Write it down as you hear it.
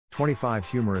25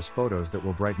 humorous photos that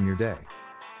will brighten your day.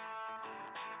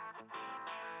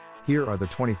 Here are the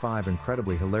 25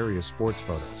 incredibly hilarious sports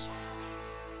photos.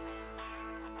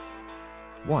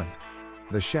 1.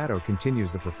 The shadow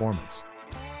continues the performance.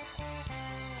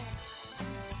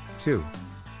 2.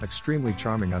 Extremely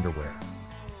charming underwear.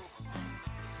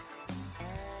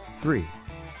 3.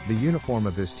 The uniform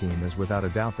of this team is without a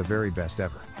doubt the very best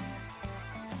ever.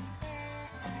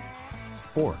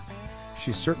 4.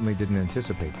 She certainly didn't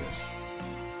anticipate this.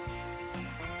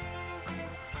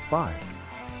 5.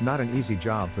 Not an easy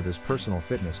job for this personal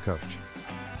fitness coach.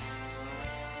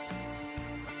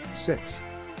 6.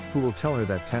 Who will tell her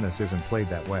that tennis isn't played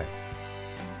that way?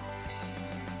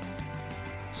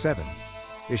 7.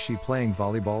 Is she playing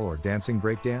volleyball or dancing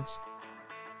breakdance?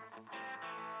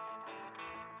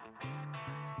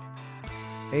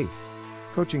 8.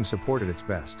 Coaching support at its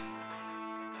best.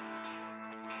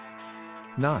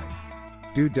 9.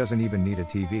 Dude doesn't even need a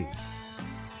TV.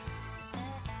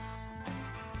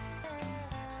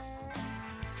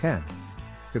 10.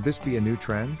 Could this be a new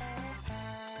trend?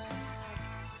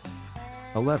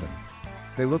 11.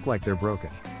 They look like they're broken.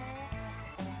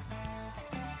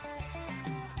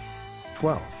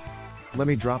 12. Let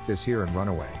me drop this here and run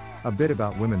away. A bit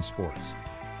about women's sports.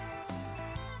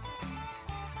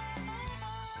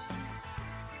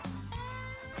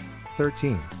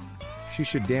 13. She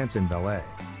should dance in ballet.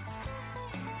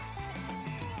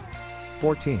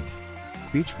 14.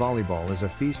 Beach volleyball is a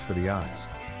feast for the eyes.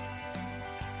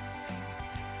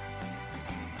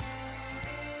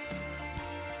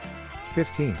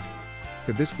 15.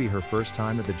 Could this be her first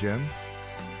time at the gym?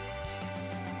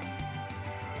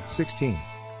 16.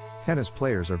 Tennis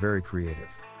players are very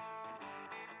creative.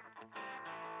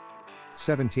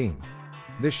 17.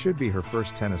 This should be her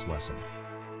first tennis lesson.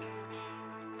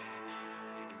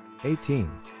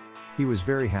 18. He was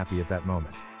very happy at that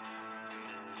moment.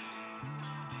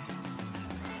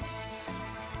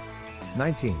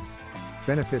 19.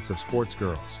 Benefits of sports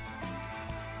girls.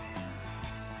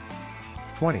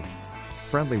 20.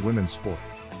 Friendly women's sport.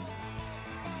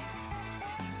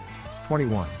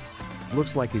 21.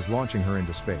 Looks like he's launching her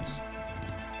into space.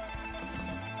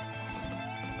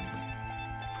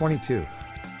 22.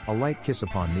 A light kiss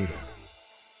upon meeting.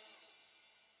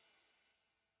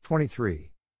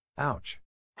 23. Ouch.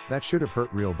 That should have hurt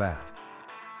real bad.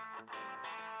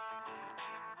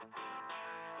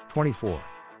 24.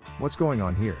 What's going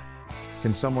on here?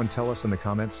 Can someone tell us in the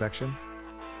comments section?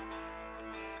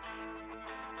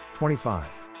 25.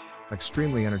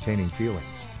 Extremely entertaining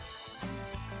feelings.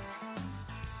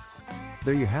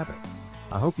 There you have it.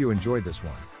 I hope you enjoyed this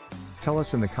one. Tell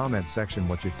us in the comments section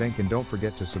what you think and don't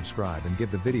forget to subscribe and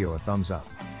give the video a thumbs up.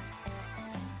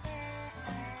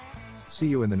 See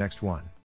you in the next one.